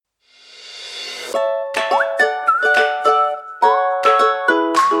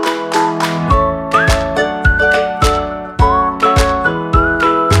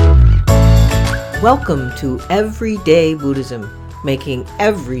Welcome to Everyday Buddhism, making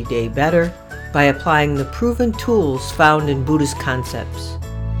every day better by applying the proven tools found in Buddhist concepts.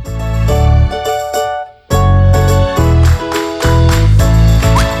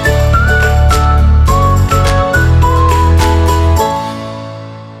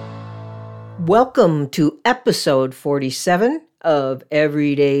 Welcome to episode 47 of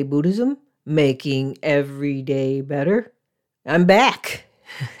Everyday Buddhism, making every day better. I'm back.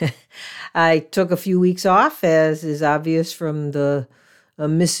 I took a few weeks off, as is obvious from the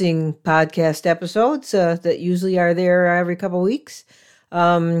missing podcast episodes that usually are there every couple of weeks,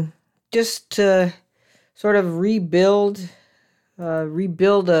 just to sort of rebuild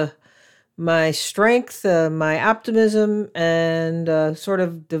my strength, my optimism, and sort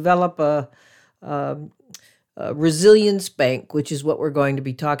of develop a resilience bank, which is what we're going to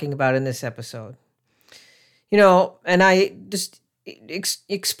be talking about in this episode. And I just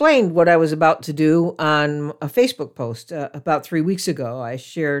explained what I was about to do on a Facebook post about 3 weeks ago. I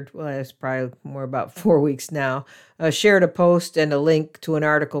shared, it's probably more about 4 weeks now, shared a post and a link to an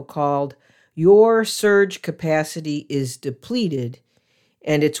article called "Your Surge Capacity is Depleted,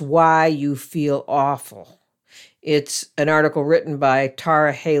 and It's Why You Feel Awful." It's an article written by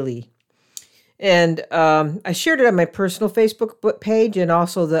Tara Haley. And I shared it on my personal Facebook page and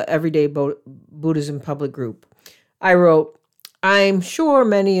also the Everyday Buddhism public group. I wrote, "I'm sure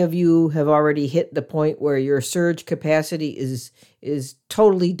many of you have already hit the point where your surge capacity is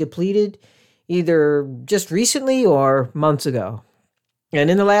totally depleted, either just recently or months ago. And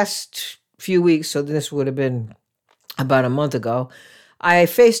in the last few weeks, so this would have been about a month ago, I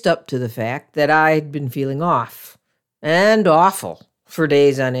faced up to the fact that I'd been feeling off and awful for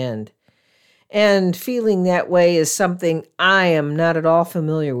days on end. And feeling that way is something I am not at all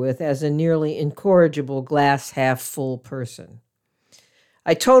familiar with as a nearly incorrigible glass half full person."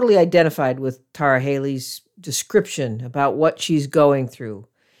 I totally identified with Tara Haley's description about what she's going through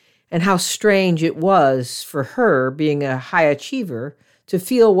and how strange it was for her, being a high achiever, to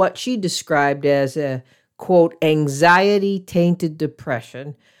feel what she described as a, quote, anxiety-tainted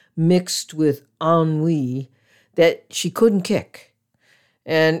depression mixed with ennui that she couldn't kick.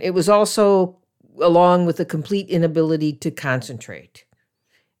 And it was also along with a complete inability to concentrate.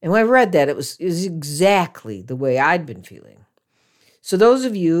 And when I read that, it was exactly the way I'd been feeling. So those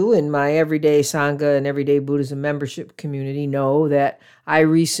of you in my Everyday Sangha and Everyday Buddhism membership community know that I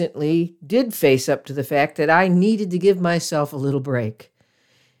recently did face up to the fact that I needed to give myself a little break.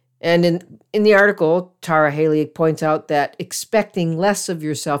 And in the article, Tara Haley points out that expecting less of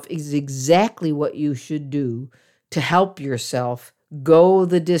yourself is exactly what you should do to help yourself go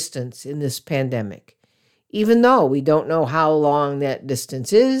the distance in this pandemic, even though we don't know how long that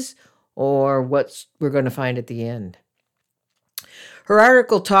distance is or what we're going to find at the end. Her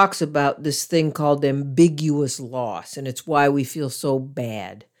article talks about this thing called ambiguous loss, and it's why we feel so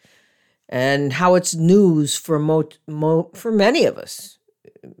bad, and how it's news for many of us,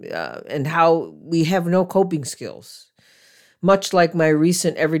 and how we have no coping skills. Much like my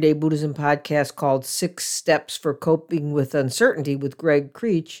recent Everyday Buddhism podcast called 6 Steps for Coping with Uncertainty with Greg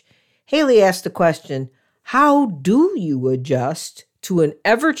Creech, Haley asked the question, how do you adjust to an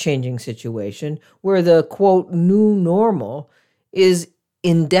ever-changing situation where the, quote, new normal is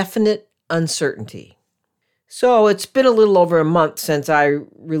indefinite uncertainty? So it's been a little over a month since I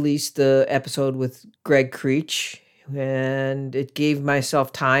released the episode with Greg Creech, and it gave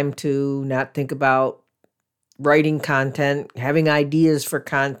myself time to not think about writing content, having ideas for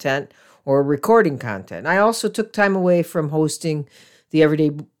content, or recording content. I also took time away from hosting the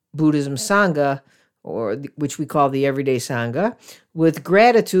Everyday Buddhism Sangha, which we call the Everyday Sangha, with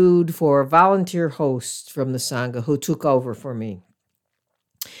gratitude for volunteer hosts from the Sangha who took over for me.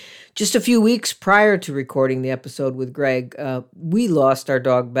 Just a few weeks prior to recording the episode with Greg, we lost our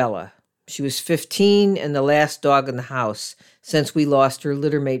dog Bella. She was 15 and the last dog in the house since we lost her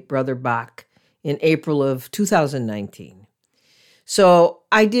littermate brother Bach in April of 2019. So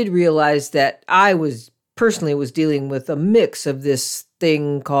I did realize that I was dealing with a mix of this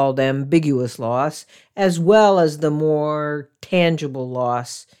thing called ambiguous loss, as well as the more tangible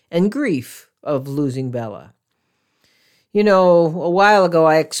loss and grief of losing Bella. A while ago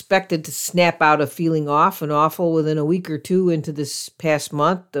I expected to snap out of feeling off and awful within a week or two into this past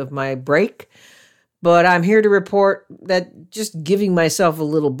month of my break. But I'm here to report that just giving myself a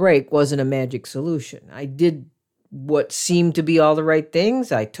little break wasn't a magic solution. I did what seemed to be all the right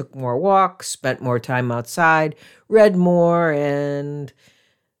things. I took more walks, spent more time outside, read more, and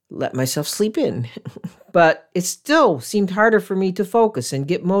let myself sleep in. But it still seemed harder for me to focus and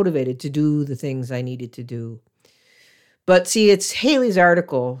get motivated to do the things I needed to do. But see, it's Haley's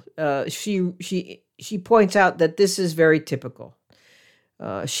article. She points out that this is very typical.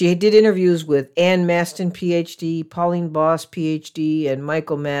 She did interviews with Ann Maston, PhD, Pauline Boss, PhD, and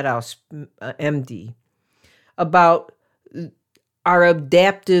Michael Madhouse, MD, about our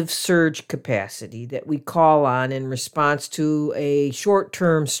adaptive surge capacity that we call on in response to a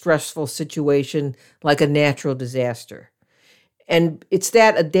short-term stressful situation like a natural disaster. And it's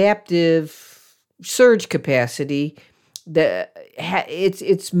that adaptive surge capacity that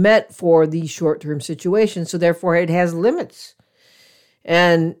it's meant for these short-term situations, so therefore it has limits.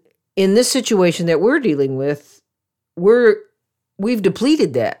 And in this situation that we're dealing with, we've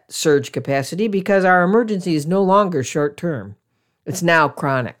depleted that surge capacity because our emergency is no longer short-term. It's now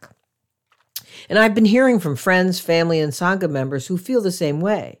chronic. And I've been hearing from friends, family, and Sangha members who feel the same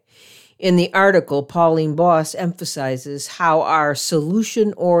way. In the article, Pauline Boss emphasizes how our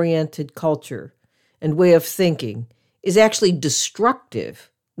solution-oriented culture and way of thinking is actually destructive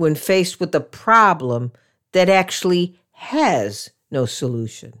when faced with a problem that actually has no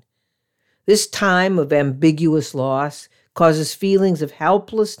solution. This time of ambiguous loss causes feelings of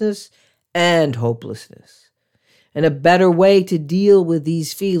helplessness and hopelessness. And a better way to deal with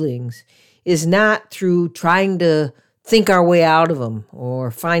these feelings is not through trying to think our way out of them or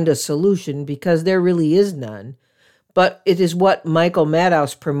find a solution, because there really is none, but it is what Michael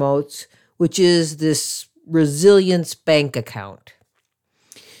Madhouse promotes, which is this resilience bank account.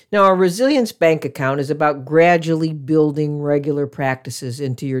 Now, a resilience bank account is about gradually building regular practices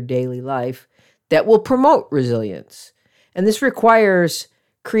into your daily life that will promote resilience. And this requires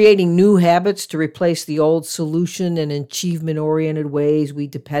creating new habits to replace the old solution and achievement-oriented ways we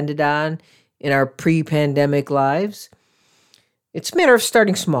depended on in our pre-pandemic lives. It's a matter of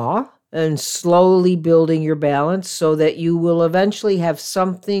starting small and slowly building your balance so that you will eventually have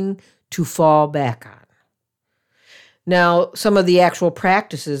something to fall back on. Now, some of the actual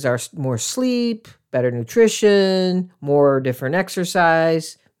practices are more sleep, better nutrition, more different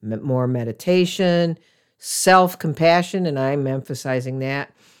exercise, more meditation, self-compassion, and I'm emphasizing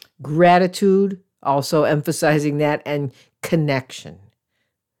that, gratitude, also emphasizing that, and connection,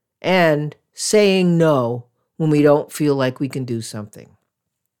 and saying no when we don't feel like we can do something.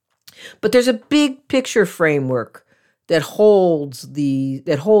 But there's a big picture framework that hold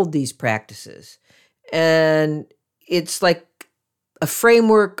these practices, and it's like a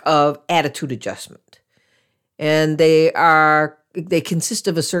framework of attitude adjustment, and they consist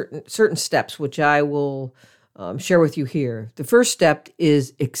of a certain steps, which I will share with you here. The first step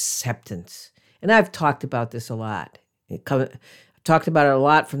is acceptance, and I've talked about this a lot. I've talked about it a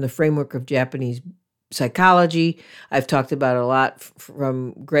lot from the framework of Japanese psychology. I've talked about it a lot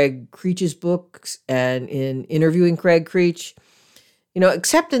from Greg Creech's books and in interviewing Greg Creech.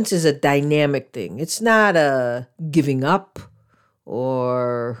 Acceptance is a dynamic thing. It's not a giving up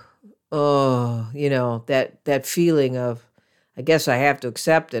or, that feeling of, I guess I have to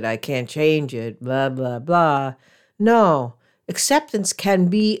accept it, I can't change it, blah, blah, blah. No, acceptance can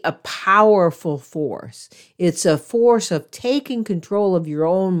be a powerful force. It's a force of taking control of your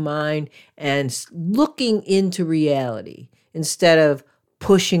own mind and looking into reality instead of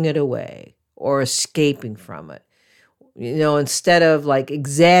pushing it away or escaping from it. Instead of like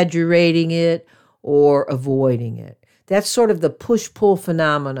exaggerating it or avoiding it. That's sort of the push-pull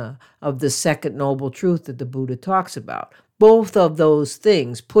phenomena of the second noble truth that the Buddha talks about. Both of those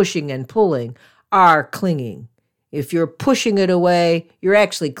things, pushing and pulling, are clinging. If you're pushing it away, you're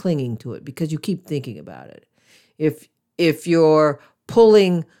actually clinging to it because you keep thinking about it. If you're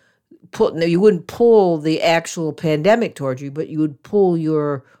you wouldn't pull the actual pandemic towards you, but you would pull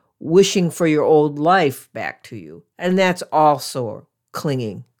your wishing for your old life back to you. And that's also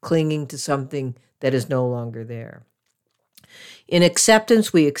clinging to something that is no longer there. In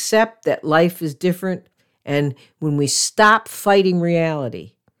acceptance, we accept that life is different, and when we stop fighting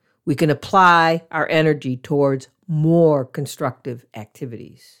reality, we can apply our energy towards more constructive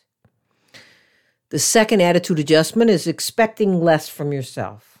activities. The second attitude adjustment is expecting less from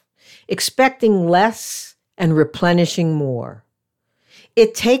yourself. Expecting less and replenishing more.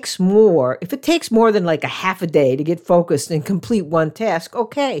 It takes more. If it takes more than like a half a day to get focused and complete one task,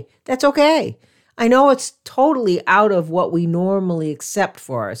 okay, that's okay. I know it's totally out of what we normally accept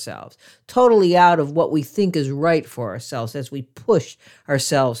for ourselves, totally out of what we think is right for ourselves as we push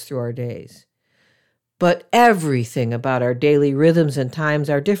ourselves through our days. But everything about our daily rhythms and times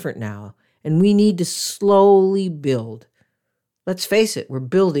are different now, and we need to slowly build. Let's face it, we're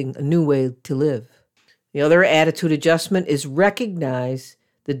building a new way to live. The other attitude adjustment is recognize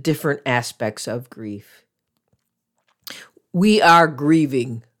the different aspects of grief. We are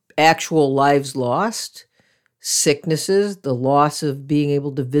grieving actual lives lost, sicknesses, the loss of being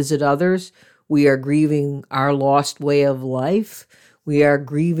able to visit others. We are grieving our lost way of life. We are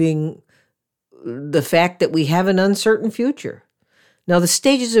grieving the fact that we have an uncertain future. Now, the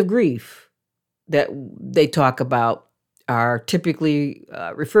stages of grief that they talk about are typically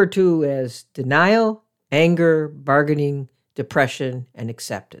referred to as denial, anger, bargaining, depression, and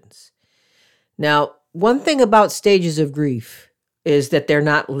acceptance. Now, one thing about stages of grief is that they're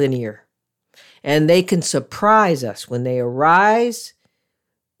not linear, and they can surprise us when they arise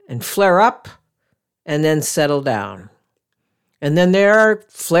and flare up and then settle down. And then they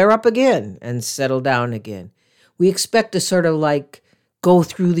flare up again and settle down again. We expect to sort of like go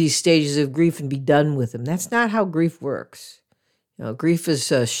through these stages of grief and be done with them. That's not how grief works. Grief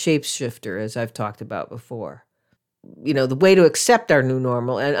is a shapeshifter, as I've talked about before. The way to accept our new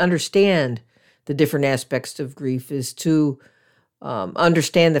normal and understand the different aspects of grief is to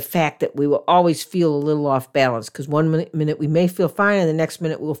understand the fact that we will always feel a little off balance, because one minute we may feel fine and the next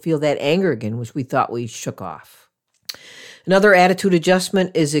minute we'll feel that anger again, which we thought we shook off. Another attitude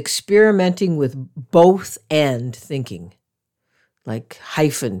adjustment is experimenting with both and thinking, like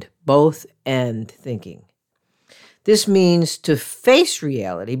hyphened, both and thinking. This means to face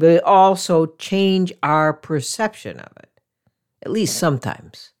reality, but also change our perception of it, at least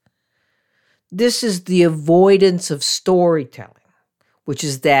sometimes. This is the avoidance of storytelling, which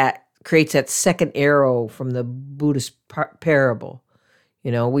is that creates that second arrow from the Buddhist parable.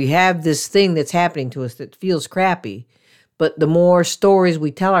 We have this thing that's happening to us that feels crappy, but the more stories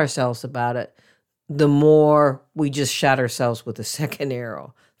we tell ourselves about it, the more we just shot ourselves with a second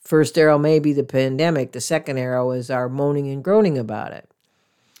arrow. First arrow may be the pandemic. The second arrow is our moaning and groaning about it.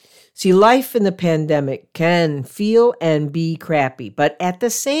 See, life in the pandemic can feel and be crappy, but at the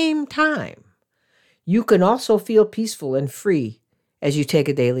same time, you can also feel peaceful and free as you take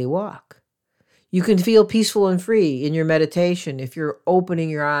a daily walk. You can feel peaceful and free in your meditation if you're opening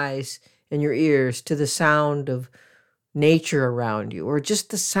your eyes and your ears to the sound of nature around you, or just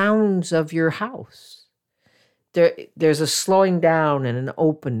the sounds of your house. There's a slowing down and an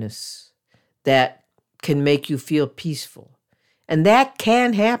openness that can make you feel peaceful. And that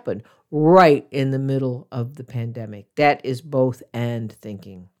can happen right in the middle of the pandemic. That is both and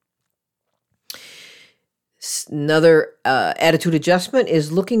thinking. Another attitude adjustment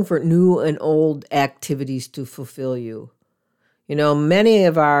is looking for new and old activities to fulfill you. Many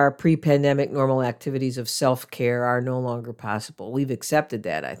of our pre-pandemic normal activities of self-care are no longer possible. We've accepted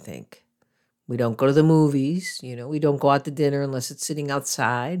that, I think. We don't go to the movies. We don't go out to dinner unless it's sitting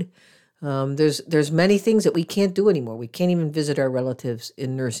outside. There's many things that we can't do anymore. We can't even visit our relatives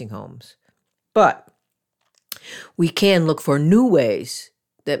in nursing homes. But we can look for new ways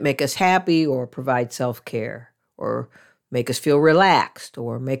that make us happy or provide self-care or make us feel relaxed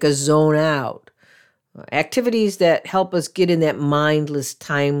or make us zone out. Activities that help us get in that mindless,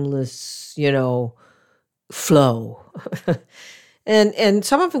 timeless, flow. And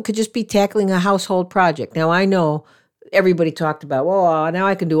some of them could just be tackling a household project. Now, I know everybody talked about, now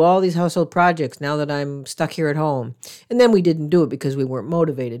I can do all these household projects now that I'm stuck here at home. And then we didn't do it because we weren't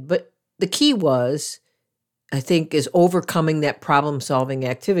motivated. But the key was, I think, is overcoming that problem-solving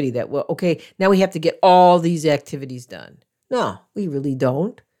activity that, now we have to get all these activities done. No, we really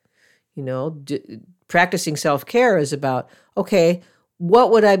don't. Practicing self-care is about,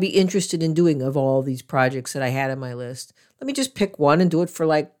 what would I be interested in doing of all these projects that I had on my list? Let me just pick one and do it for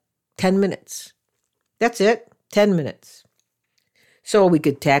like 10 minutes. That's it, 10 minutes. So we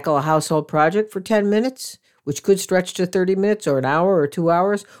could tackle a household project for 10 minutes, which could stretch to 30 minutes or an hour or 2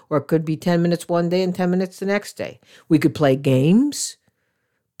 hours, or it could be 10 minutes one day and 10 minutes the next day. We could play games,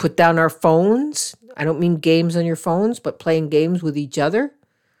 put down our phones. I don't mean games on your phones, but playing games with each other.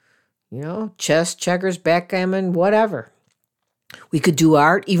 Chess, checkers, backgammon, whatever. We could do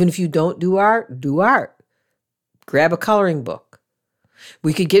art. Even if you don't do art, do art. Grab a coloring book.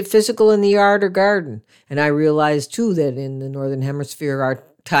 We could get physical in the yard or garden. And I realize, too, that in the Northern Hemisphere, our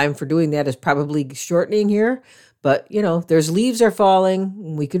time for doing that is probably shortening here. But, there's leaves are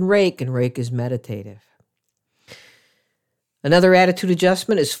falling. We can rake, and rake is meditative. Another attitude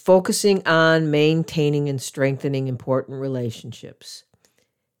adjustment is focusing on maintaining and strengthening important relationships.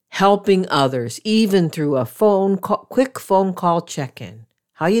 Helping others, even through a quick phone call check-in.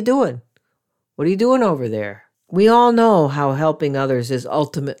 How you doing? What are you doing over there? We all know how helping others is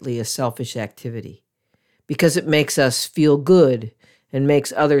ultimately a selfish activity because it makes us feel good and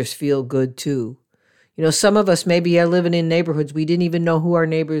makes others feel good too. Some of us maybe are living in neighborhoods we didn't even know who our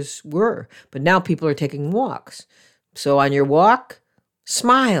neighbors were, but now people are taking walks. So on your walk,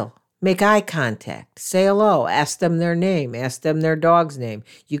 smile, Make eye contact, say hello, ask them their name, ask them their dog's name.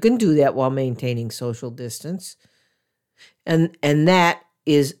 You can do that while maintaining social distance. And that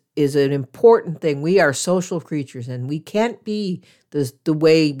is an important thing. We are social creatures, and we can't be the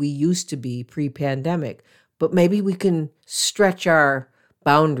way we used to be pre-pandemic, but maybe we can stretch our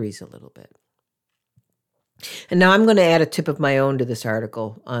boundaries a little bit. And now I'm going to add a tip of my own to this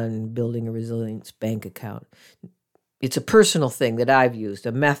article on building a resilience bank account. It's a personal thing that I've used,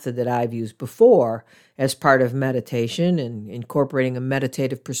 a method that I've used before as part of meditation and incorporating a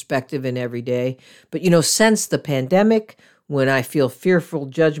meditative perspective in every day. But, since the pandemic, when I feel fearful,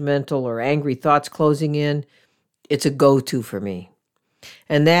 judgmental, or angry thoughts closing in, it's a go-to for me.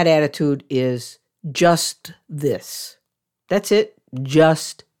 And that attitude is just this. That's it,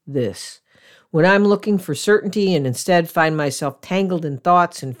 just this. When I'm looking for certainty and instead find myself tangled in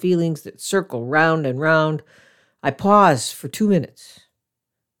thoughts and feelings that circle round and round, I pause for 2 minutes,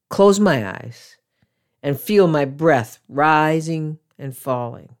 close my eyes, and feel my breath rising and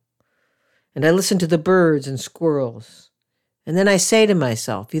falling. And I listen to the birds and squirrels. And then I say to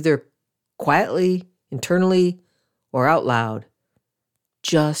myself, either quietly, internally, or out loud,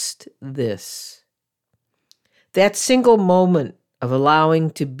 just this. That single moment of allowing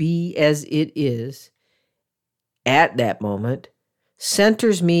to be as it is at that moment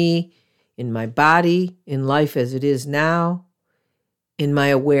centers me in my body, in life as it is now, in my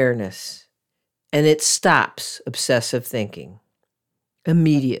awareness, and it stops obsessive thinking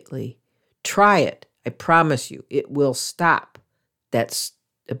immediately. Try it. I promise you, it will stop that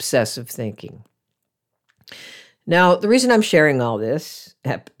obsessive thinking. Now, the reason I'm sharing all this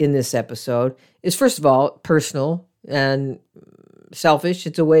in this episode is, first of all, personal and selfish.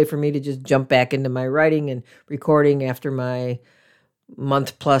 It's a way for me to just jump back into my writing and recording after my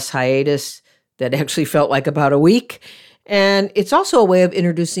month-plus hiatus that actually felt like about a week. And it's also a way of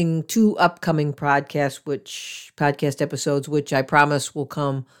introducing 2 upcoming podcast episodes, which I promise will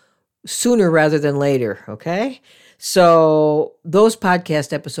come sooner rather than later, okay? So those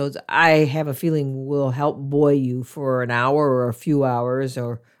podcast episodes, I have a feeling, will help buoy you for an hour or a few hours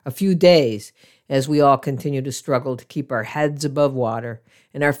or a few days as we all continue to struggle to keep our heads above water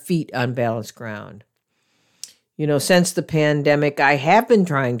and our feet on balanced ground. Since the pandemic, I have been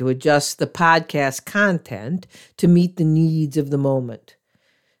trying to adjust the podcast content to meet the needs of the moment.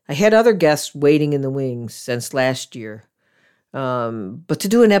 I had other guests waiting in the wings since last year. But to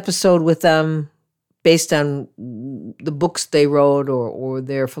do an episode with them based on the books they wrote or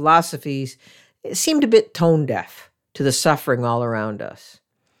their philosophies, it seemed a bit tone deaf to the suffering all around us.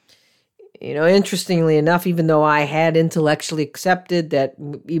 Interestingly enough, even though I had intellectually accepted that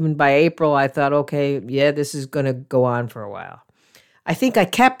even by April, I thought, okay, yeah, this is going to go on for a while. I think I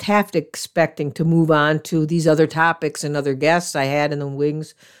kept half expecting to move on to these other topics and other guests I had in the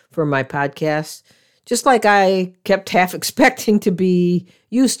wings for my podcast, just like I kept half expecting to be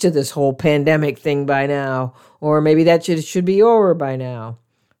used to this whole pandemic thing by now, or maybe that should be over by now.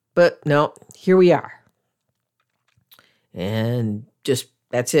 But no, here we are. And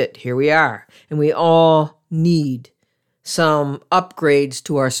that's it. Here we are. And we all need some upgrades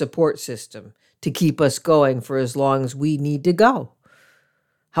to our support system to keep us going for as long as we need to go.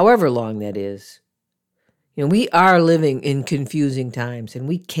 However long that is. We are living in confusing times, and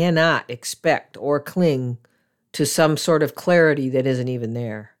we cannot expect or cling to some sort of clarity that isn't even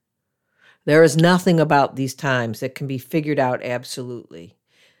there. There is nothing about these times that can be figured out absolutely.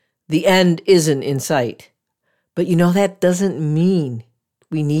 The end isn't in sight. But that doesn't mean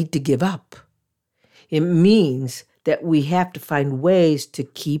we need to give up. It means that we have to find ways to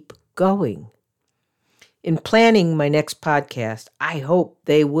keep going. In planning my next podcast, I hope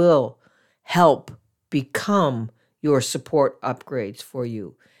they will help become your support upgrades for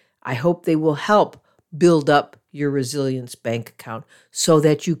you. I hope they will help build up your resilience bank account so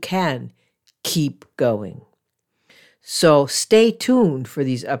that you can keep going. So stay tuned for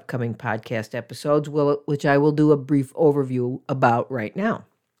these upcoming podcast episodes, which I will do a brief overview about right now.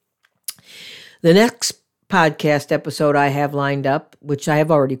 The next podcast episode I have lined up, which I have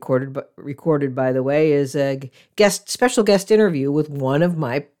already recorded by the way, is a special guest interview with one of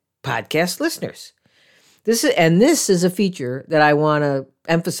my podcast listeners. This is a feature that I want to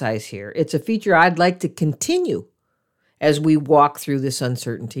emphasize here. It's a feature I'd like to continue as we walk through this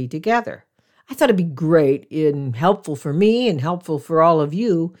uncertainty together. I thought it'd be great and helpful for me and helpful for all of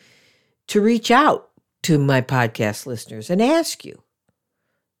you to reach out to my podcast listeners and ask you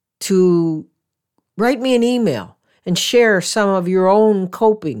to write me an email and share some of your own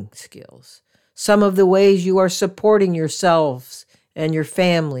coping skills, some of the ways you are supporting yourselves and your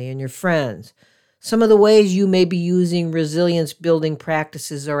family and your friends, some of the ways you may be using resilience building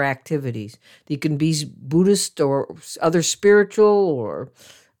practices or activities. They can be Buddhist or other spiritual or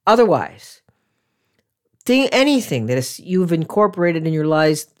otherwise. Anything that you've incorporated in your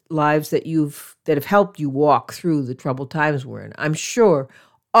lives that have helped you walk through the troubled times we're in. I'm sure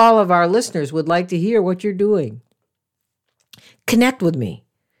all of our listeners would like to hear what you're doing. Connect with me,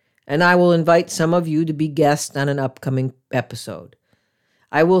 and I will invite some of you to be guests on an upcoming episode.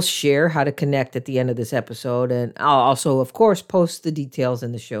 I will share how to connect at the end of this episode, and I'll also, of course, post the details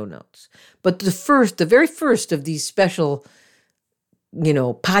in the show notes. But the very first of these special,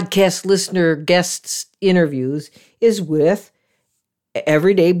 podcast listener guests interviews is with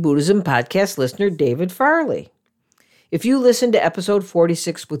Everyday Buddhism podcast listener David Farley. If you listened to episode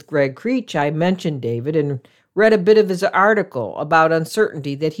 46 with Greg Creech, I mentioned David and read a bit of his article about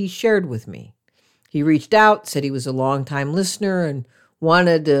uncertainty that he shared with me. He reached out, said he was a longtime listener and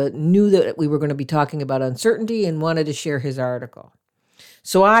knew that we were going to be talking about uncertainty and wanted to share his article.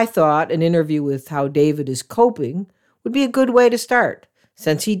 So I thought an interview with how David is coping would be a good way to start,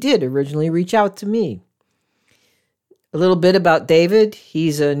 since he did originally reach out to me. A little bit about David.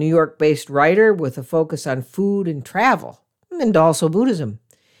 He's a New York-based writer with a focus on food and travel, and also Buddhism.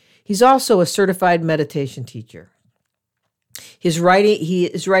 He's also a certified meditation teacher. His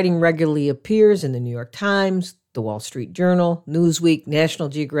writing regularly appears in the New York Times, the Wall Street Journal, Newsweek, National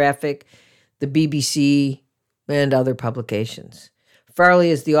Geographic, the BBC, and other publications.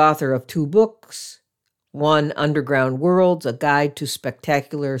 Farley is the author of 2 books, one, Underground Worlds, A Guide to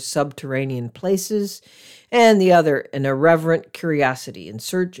Spectacular Subterranean Places, and the other, An Irreverent Curiosity, in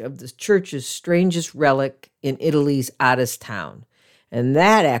Search of the Church's Strangest Relic in Italy's Oddest Town. And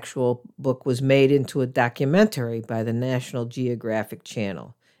that actual book was made into a documentary by the National Geographic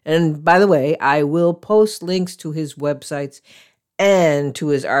Channel. And by the way, I will post links to his websites and to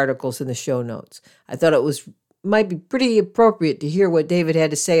his articles in the show notes. I thought it might be pretty appropriate to hear what David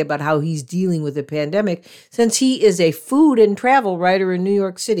had to say about how he's dealing with the pandemic, since he is a food and travel writer in New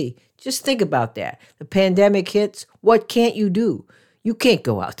York City. Just think about that. The pandemic hits. What can't you do? You can't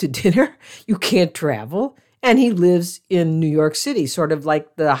go out to dinner. You can't travel. And he lives in New York City, sort of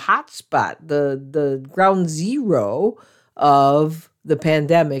like the hot spot, the ground zero of the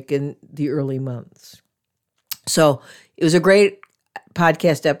pandemic in the early months. So it was a great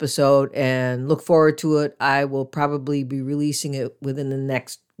podcast episode, and look forward to it. I will probably be releasing it within the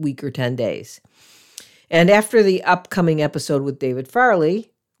next week or 10 days. And after the upcoming episode with David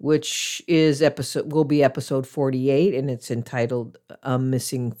Farley, which will be episode 48, and it's entitled A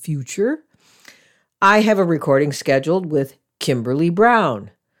Missing Future, I have a recording scheduled with Kimberly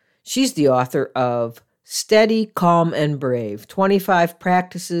Brown. She's the author of Steady, Calm, and Brave, 25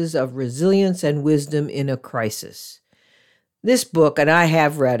 Practices of Resilience and Wisdom in a Crisis. This book, and I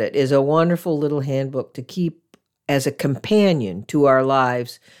have read it, is a wonderful little handbook to keep as a companion to our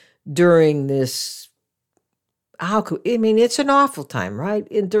lives during this, it's an awful time, right?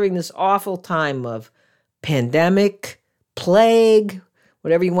 During this awful time of pandemic, plague,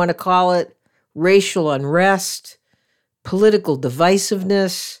 whatever you want to call it, racial unrest, political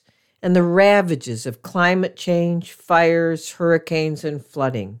divisiveness, and the ravages of climate change, fires, hurricanes, and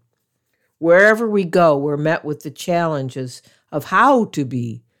flooding. Wherever we go, we're met with the challenges of how to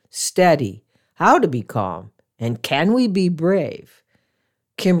be steady, how to be calm, and can we be brave?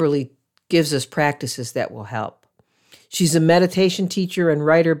 Kimberly gives us practices that will help. She's a meditation teacher and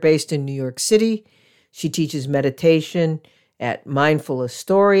writer based in New York City. She teaches meditation at Mindful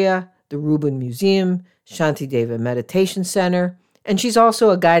Astoria, the Rubin Museum, Shantideva Meditation Center, and she's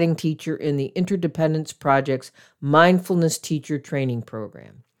also a guiding teacher in the Interdependence Project's Mindfulness Teacher Training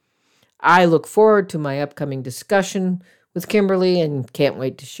Program. I look forward to my upcoming discussion with Kimberly and can't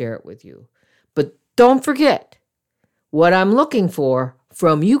wait to share it with you. But don't forget, what I'm looking for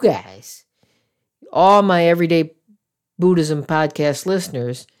from you guys, all my Everyday Buddhism podcast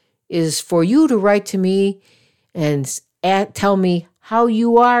listeners, is for you to write to me and tell me how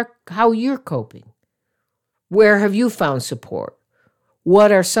you're coping. Where have you found support?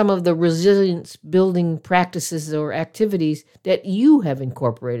 What are some of the resilience building practices or activities that you have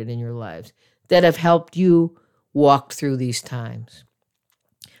incorporated in your lives that have helped you walk through these times?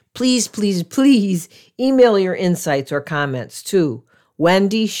 Please, please, please email your insights or comments to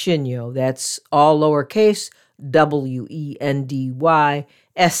Wendy Shinyo. That's all lowercase, WendyShinyo,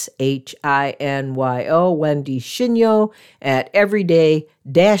 Wendy Shinyo at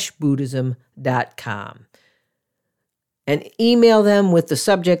everyday-buddhism.com. And email them with the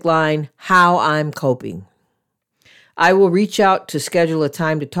subject line, How I'm Coping. I will reach out to schedule a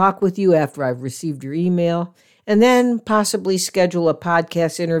time to talk with you after I've received your email, and then possibly schedule a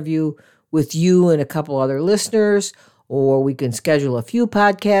podcast interview with you and a couple other listeners, or we can schedule a few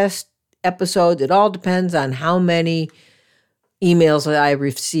podcast episodes. It all depends on how many emails that I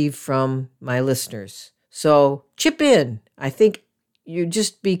receive from my listeners. So chip in. I think you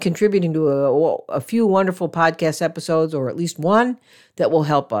just be contributing to a few wonderful podcast episodes, or at least one that will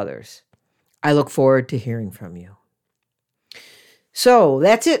help others. I look forward to hearing from you. So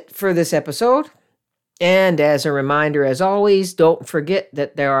that's it for this episode. And as a reminder, as always, don't forget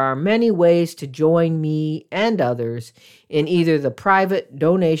that there are many ways to join me and others in either the private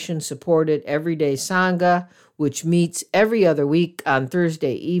donation-supported Everyday Sangha, which meets every other week on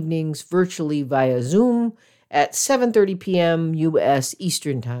Thursday evenings virtually via Zoom at 7:30 p.m. U.S.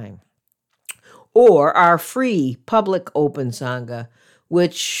 Eastern Time, or our free public open Sangha,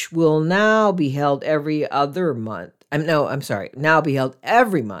 which will now be held every other month. Now be held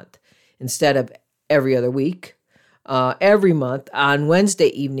every month instead of every other week, every month on Wednesday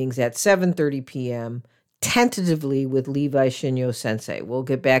evenings at 7:30 p.m., tentatively with Levi Shinyo Sensei. We'll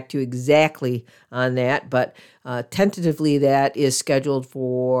get back to exactly on that, but tentatively that is scheduled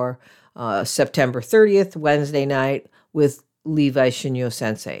for September 30th, Wednesday night, with Levi Shinyo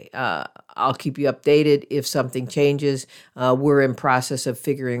Sensei. I'll keep you updated if something changes. We're in process of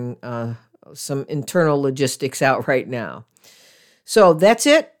figuring some internal logistics out right now. So that's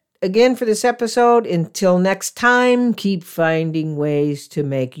it again for this episode. Until next time, keep finding ways to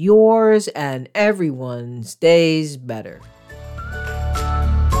make yours and everyone's days better.